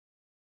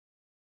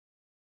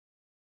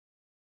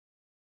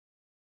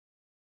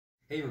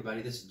Hey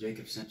everybody, this is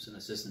Jacob Simpson,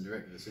 Assistant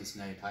Director of the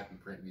Cincinnati Type and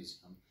Print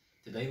Museum.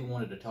 Today we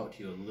wanted to talk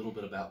to you a little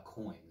bit about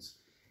quoins.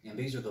 And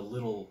these are the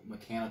little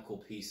mechanical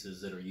pieces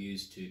that are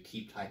used to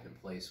keep type in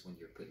place when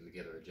you're putting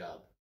together a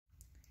job.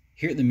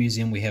 Here at the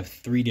museum we have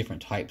three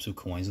different types of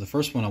coins. The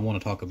first one I want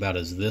to talk about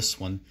is this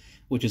one,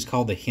 which is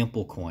called the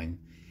Hempel coin.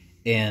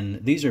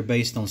 And these are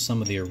based on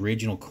some of the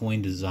original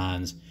coin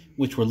designs,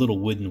 which were little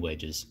wooden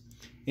wedges.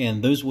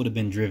 And those would have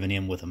been driven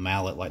in with a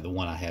mallet like the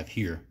one I have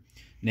here.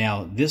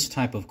 Now, this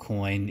type of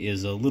coin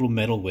is a little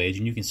metal wedge,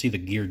 and you can see the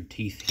geared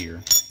teeth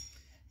here.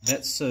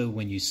 That's so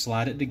when you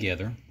slide it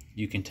together,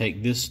 you can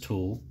take this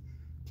tool,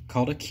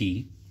 called a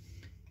key,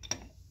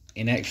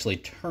 and actually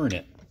turn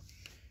it,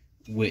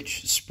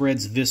 which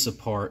spreads this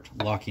apart,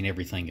 locking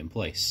everything in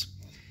place.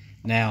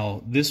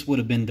 Now, this would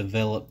have been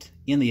developed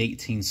in the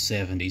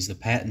 1870s. The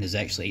patent is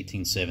actually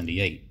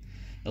 1878.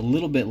 A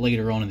little bit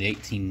later on in the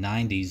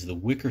 1890s, the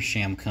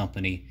Wickersham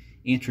Company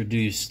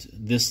introduced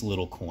this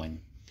little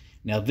coin.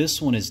 Now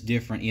this one is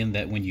different in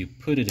that when you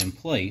put it in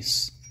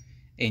place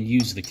and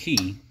use the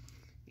key,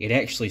 it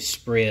actually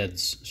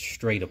spreads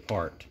straight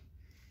apart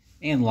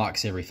and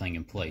locks everything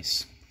in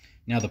place.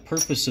 Now the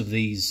purpose of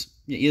these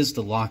is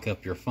to lock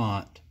up your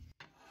font.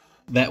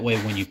 That way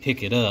when you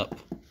pick it up,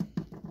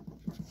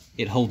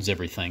 it holds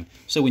everything.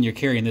 So when you're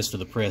carrying this to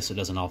the press, it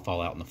doesn't all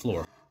fall out on the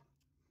floor.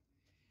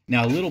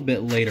 Now a little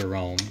bit later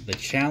on, the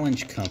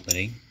Challenge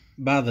Company,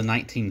 by the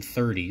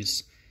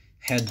 1930s,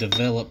 had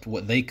developed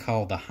what they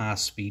call the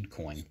high-speed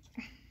coin.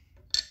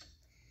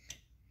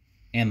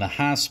 And the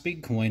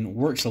high-speed coin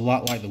works a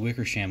lot like the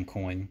Wickersham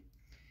coin,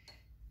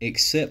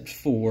 except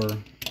for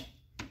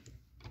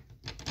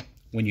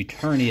when you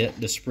turn it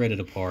to spread it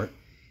apart,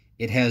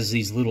 it has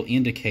these little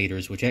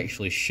indicators which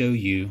actually show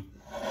you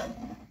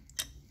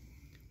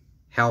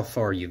how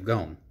far you've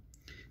gone.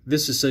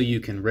 This is so you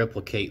can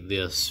replicate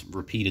this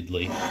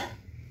repeatedly,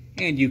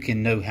 and you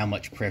can know how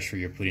much pressure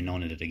you're putting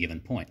on it at a given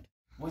point.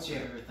 Once you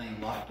have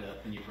everything locked up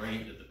and you bring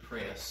it to the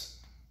press,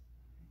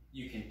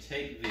 you can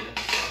take this,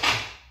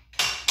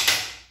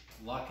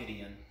 lock it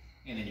in,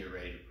 and then you're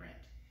ready to print.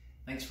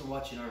 Thanks for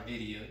watching our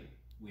video.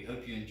 We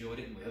hope you enjoyed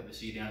it, and we hope to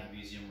see you down at the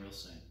museum real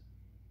soon.